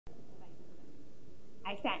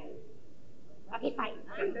I stand. Okay, fine.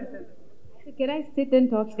 So can I sit and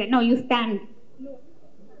talk? She said, no, you stand.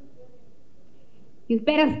 You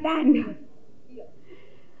better stand.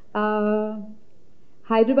 Uh,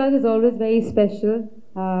 Hyderabad is always very special.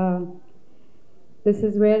 This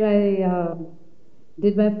is where I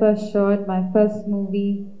did my first shot, my first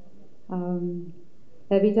movie. Um,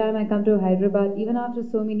 every time I come to Hyderabad, even after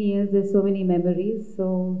so many years, there's so many memories. So,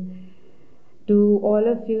 to all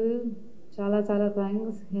of you, chala chala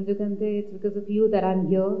thanks. Endukante, it's because of you that I'm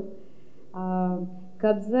here.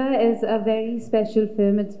 KABZAA is a very special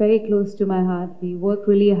film. It's very close to my heart. We work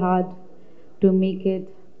really hard to make it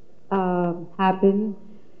happen.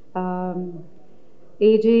 Um,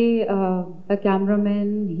 AJ, a cameraman,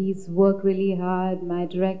 he's worked really hard. My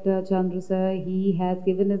director, Chandru sir, he has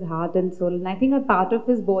given his heart and soul. And I think a part of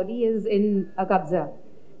his body is in a KABZAA.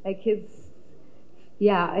 Like his,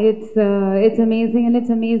 yeah, it's amazing. And it's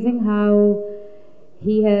amazing how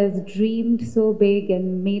he has dreamed so big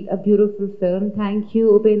and made a beautiful film. Thank you,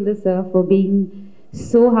 Upendra sir, for being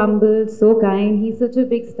so humble, so kind. He's such a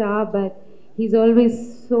big star, but he's always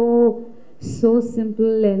so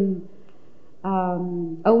simple and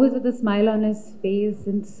always with a smile on his face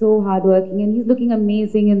and so hardworking. And he's looking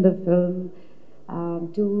amazing in the film.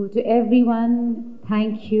 To everyone,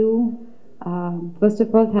 thank you. First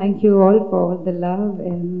of all, thank you all for all the love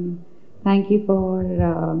and thank you for.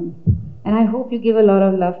 And I hope you give a lot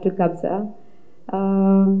of love to KABZAA.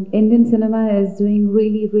 Indian cinema is doing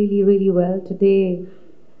really well today.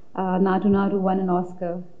 Natu Natu won an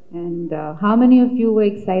Oscar. And how many of you were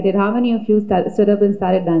excited? How many of you stood up and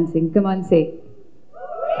started dancing? Come on, say.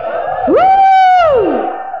 Woo!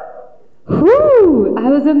 Woo! I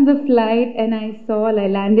was on the flight and I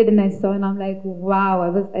landed and I saw, and I'm like,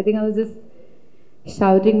 wow. I think I was just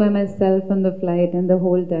shouting by myself on the flight and the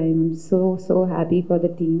whole time. I'm so happy for the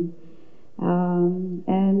team.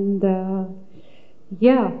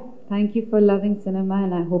 Yeah, thank you for loving cinema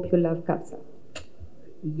and I hope you love KABZAA.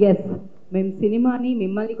 Yes మేము సినిమాని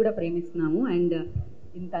మిమ్మల్ని కూడా ప్రేమిస్తున్నాము and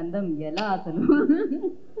ఇంత అందం ఎలా అసలు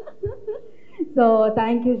so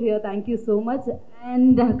thank you Shreya thank you so much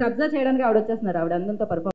and కబ్జా చేయడానికి ఆవిడ వచ్చేస్తున్నారు ఆవిడ అందంతో పర్ఫార్మ్